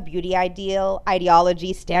case, a beauty ideal,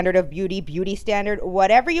 ideology, standard of beauty, beauty standard,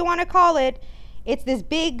 whatever you want to call it. It's this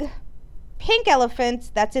big pink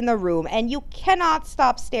elephant that's in the room, and you cannot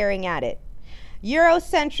stop staring at it.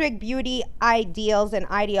 Eurocentric beauty ideals and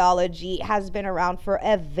ideology has been around for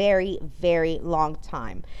a very, very long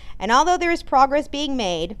time. And although there is progress being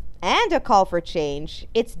made and a call for change,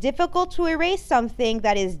 it's difficult to erase something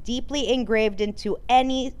that is deeply engraved into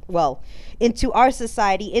into our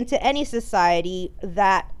society, into any society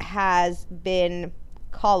that has been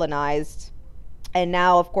colonized. And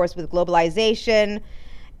now, of course, with globalization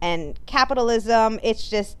and capitalism,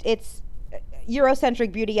 it's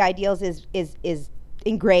Eurocentric beauty ideals is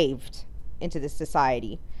engraved into this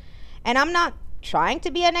society. And I'm not trying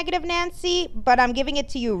to be a negative Nancy, but I'm giving it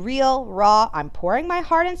to you real, raw. I'm pouring my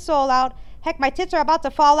heart and soul out. Heck, my tits are about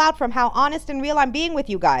to fall out from how honest and real I'm being with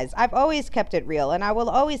you guys. I've always kept it real, and I will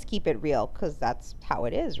always keep it real, because that's how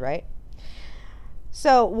it is, right?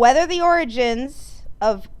 So whether the origins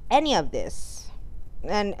of any of this,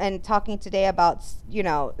 and talking today about,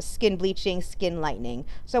 skin bleaching, skin lightening.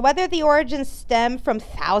 So whether the origins stem from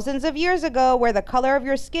thousands of years ago where the color of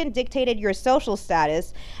your skin dictated your social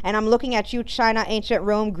status, and I'm looking at you, China, ancient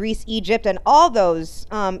Rome, Greece, Egypt, and all those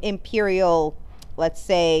imperial, let's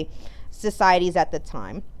say, societies at the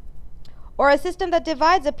time, or a system that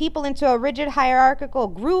divides a people into a rigid hierarchical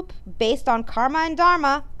group based on karma and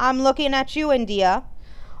dharma, I'm looking at you, India,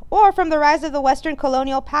 or from the rise of the Western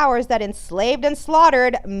colonial powers that enslaved and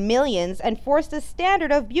slaughtered millions and forced a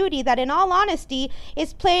standard of beauty that, in all honesty,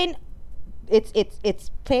 is plain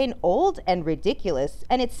old and ridiculous,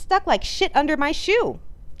 and it's stuck like shit under my shoe,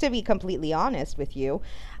 to be completely honest with you.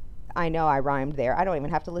 I know I rhymed there. I don't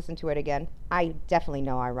even have to listen to it again. I definitely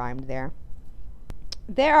know I rhymed there.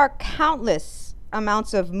 There are countless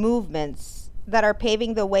amounts of movements that are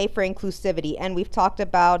paving the way for inclusivity, and we've talked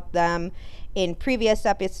about them in previous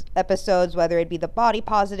episodes, whether it be the body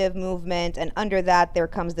positive movement, and under that there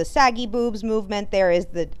comes the saggy boobs movement. There is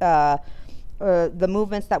the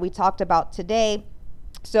movements that we talked about today.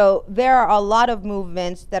 So there are a lot of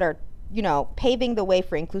movements that are, paving the way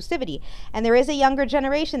for inclusivity. And there is a younger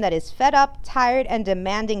generation that is fed up, tired, and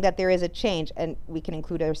demanding that there is a change. And we can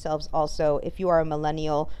include ourselves also. If you are a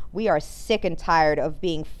millennial, we are sick and tired of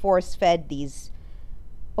being force-fed these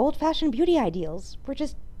old-fashioned beauty ideals. We're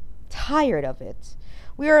just tired of it.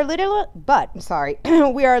 We are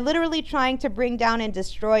literally trying to bring down and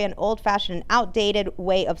destroy an old-fashioned, outdated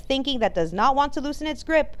way of thinking that does not want to loosen its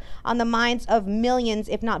grip on the minds of millions,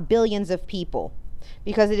 if not billions, of people,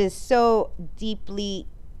 because it is so deeply,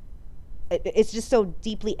 it's just so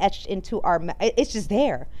deeply etched into our. It's just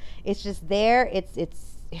there. It's just there.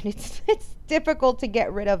 It's difficult to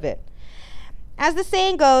get rid of it. As the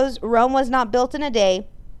saying goes, Rome was not built in a day,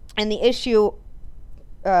 and the issue,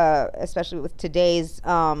 especially with today's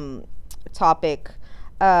topic,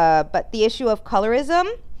 but the issue of colorism,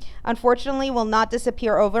 unfortunately, will not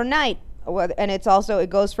disappear overnight. And it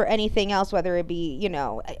goes for anything else, whether it be,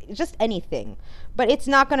 just anything. But it's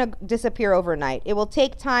not going to disappear overnight. It will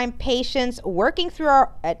take time, patience, working through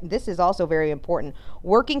this is also very important,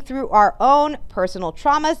 working through our own personal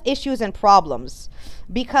traumas, issues, and problems.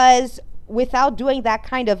 Because without doing that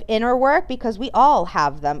kind of inner work, because we all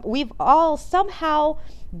have them, we've all somehow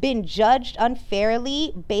been judged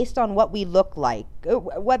unfairly based on what we look like,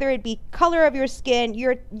 whether it be color of your skin,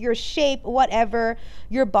 your shape, whatever,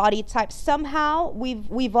 your body type. Somehow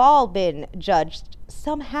we've all been judged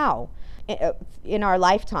somehow in our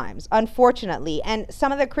lifetimes, unfortunately. And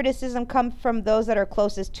some of the criticism comes from those that are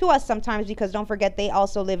closest to us sometimes, because don't forget, they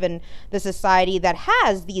also live in the society that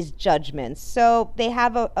has these judgments. So they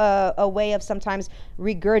have a way of sometimes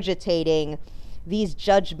regurgitating these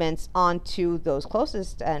judgments onto those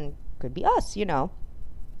closest, and could be us,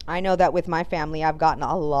 I know that with my family, I've gotten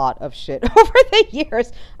a lot of shit over the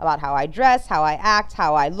years about how I dress, how I act,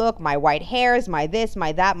 how I look, my white hairs, my this,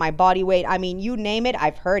 my that, my body weight. I mean, you name it,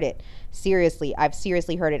 I've heard it. Seriously, I've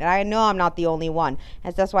seriously heard it. And I know I'm not the only one.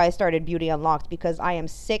 And that's why I started Beauty Unlocked, because I am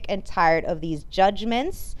sick and tired of these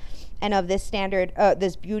judgments and of this standard,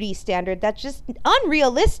 this beauty standard that's just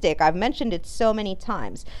unrealistic. I've mentioned it so many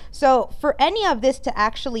times. So for any of this to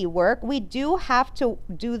actually work, we do have to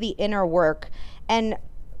do the inner work and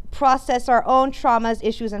process our own traumas,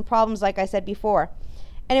 issues, and problems, like I said before.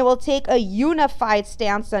 And it will take a unified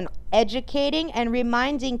stance on educating and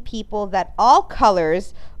reminding people that all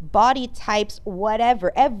colors, body types,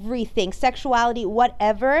 whatever, everything, sexuality,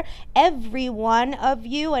 whatever, every one of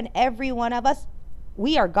you and every one of us,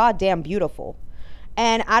 we are goddamn beautiful.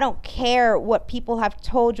 And I don't care what people have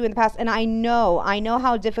told you in the past. And I know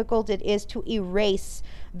how difficult it is to erase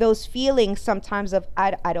those feelings sometimes of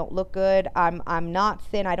I don't look good, I'm not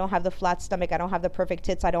thin, I don't have the flat stomach, I don't have the perfect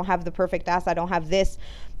tits, I don't have the perfect ass, I don't have this.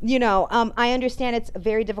 I understand it's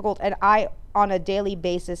very difficult, and I on a daily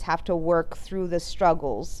basis have to work through the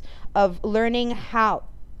struggles of learning how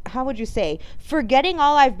would you say, forgetting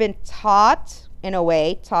all I've been taught, in a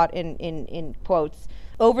way, taught in quotes,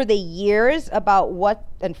 over the years about what,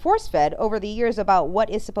 and force-fed over the years about what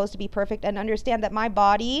is supposed to be perfect, and understand that my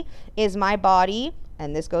body is my body,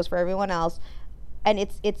 and this goes for everyone else. And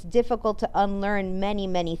it's difficult to unlearn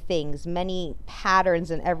many things, many patterns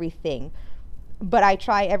and everything. But I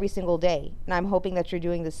try every single day. And I'm hoping that you're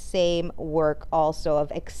doing the same work also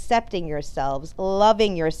of accepting yourselves,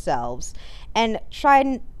 loving yourselves, and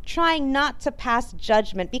trying not to pass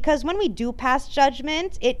judgment. Because when we do pass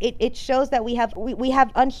judgment, it shows that we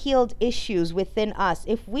have unhealed issues within us.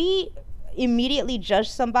 If we immediately judge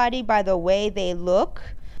somebody by the way they look,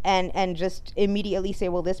 and just immediately say,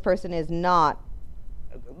 well, this person is not,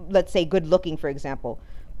 let's say, good looking, for example.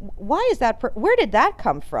 Why is that? Where did that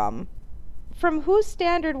come from? From whose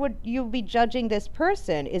standard would you be judging this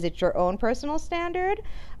person? Is it your own personal standard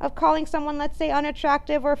of calling someone, let's say,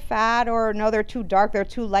 unattractive or fat, or no, they're too dark, they're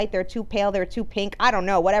too light, they're too pale, they're too pink, I don't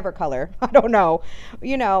know, whatever color, I don't know.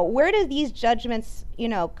 Where do these judgments,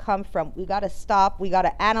 come from? We got to stop, we got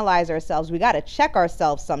to analyze ourselves, we got to check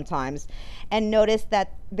ourselves sometimes, and notice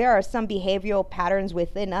that there are some behavioral patterns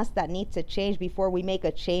within us that need to change before we make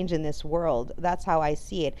a change in this world. That's how I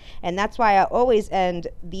see it. And that's why I always end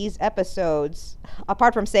these episodes,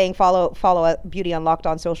 apart from saying follow Beauty Unlocked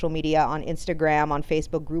on social media, on Instagram, on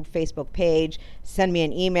Facebook group, Facebook page, send me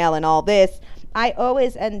an email and all this. I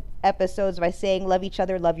always end episodes by saying, love each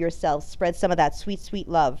other, love yourself, spread some of that sweet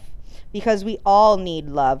love. Because we all need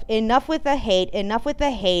love. Enough with the hate, enough with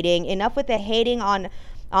the hating, enough with the hating on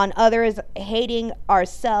others, hating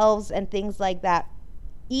ourselves and things like that.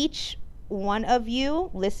 Each one of you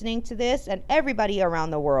listening to this, and everybody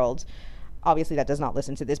around the world, obviously that does not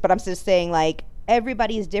listen to this, but I'm just saying, like,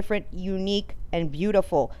 everybody is different, unique, and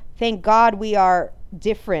beautiful. Thank God we are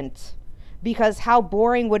different, because how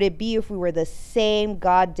boring would it be if we were the same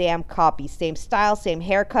goddamn copy, same style, same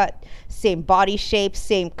haircut, same body shape,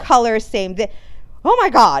 same color, oh my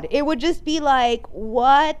God, it would just be like,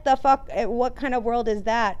 what the fuck, what kind of world is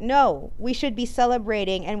that? No, we should be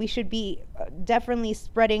celebrating, and we should be definitely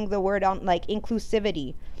spreading the word on, like,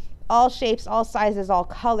 inclusivity. All shapes, all sizes, all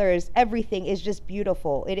colors, everything is just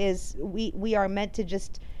beautiful. It is, we are meant to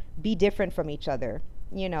just be different from each other.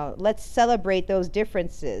 Let's celebrate those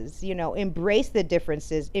differences, embrace the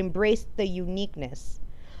differences, embrace the uniqueness.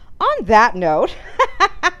 On that note,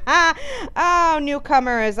 oh,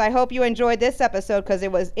 newcomers, I hope you enjoyed this episode, because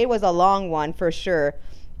it was a long one for sure.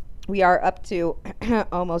 We are up to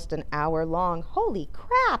almost an hour long. Holy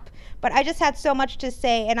crap. But I just had so much to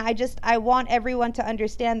say, and I want everyone to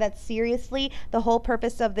understand that, seriously, the whole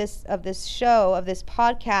purpose of this show, of this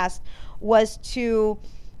podcast, was to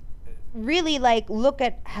really, like, look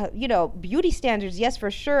at how, beauty standards, yes,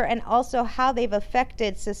 for sure, and also how they've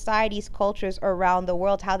affected societies, cultures around the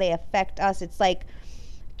world, how they affect us. It's like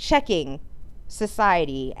checking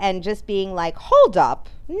society and just being like, hold up,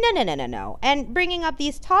 no, and bringing up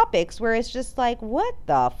these topics where it's just like, what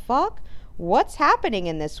the fuck? What's happening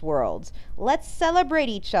in this world? Let's celebrate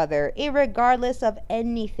each other, irregardless of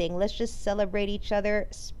anything. Let's just celebrate each other.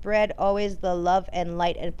 Spread always the love and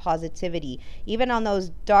light and positivity. Even on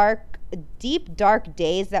those deep, dark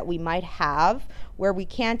days that we might have, where we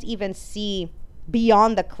can't even see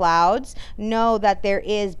beyond the clouds, know that there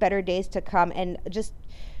is better days to come. And just,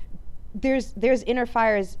 there's inner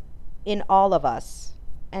fires in all of us.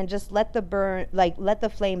 And just let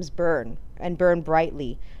the flames burn, and burn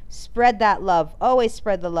brightly. Spread that love. Always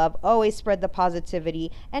spread the love. Always spread the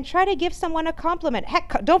positivity. And try to give someone a compliment.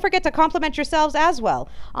 Heck, don't forget to compliment yourselves as well.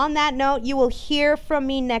 On that note, you will hear from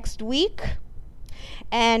me next week.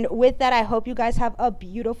 And with that, I hope you guys have a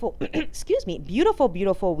beautiful,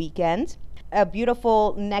 beautiful weekend. A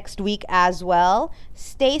beautiful next week as well.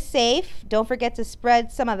 Stay safe. Don't forget to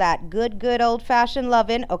spread some of that good old-fashioned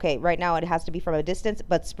loving. Okay, right now it has to be from a distance,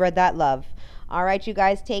 but spread that love. All right, you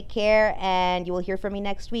guys, take care, and you will hear from me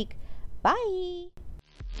next week. Bye.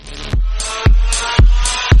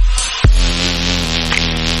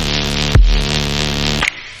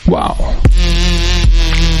 Wow.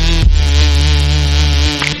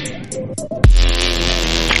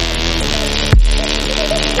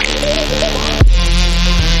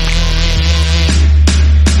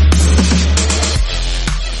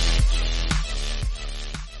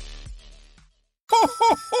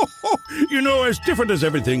 As different as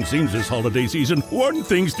everything seems this holiday season, one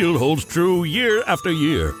thing still holds true year after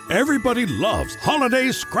year. Everybody loves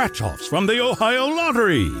holiday scratch-offs from the Ohio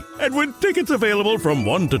Lottery. And with tickets available from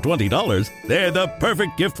 $1 to $20, they're the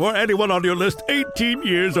perfect gift for anyone on your list 18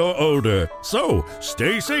 years or older. So,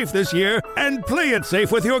 stay safe this year and play it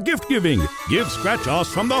safe with your gift giving. Give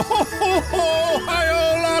scratch-offs from the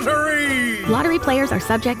Ohio Lottery! Lottery players are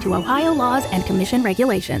subject to Ohio laws and commission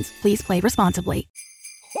regulations. Please play responsibly.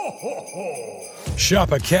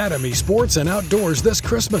 Shop Academy Sports and Outdoors this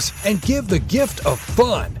Christmas and give the gift of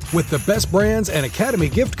fun. With the best brands and Academy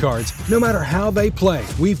gift cards, no matter how they play,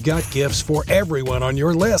 we've got gifts for everyone on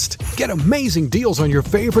your list. Get amazing deals on your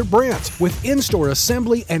favorite brands with in-store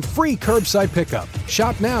assembly and free curbside pickup.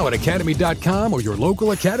 Shop now at academy.com or your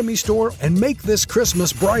local Academy store and make this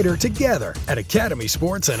Christmas brighter together at Academy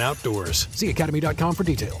Sports and Outdoors. See academy.com for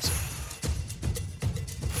details.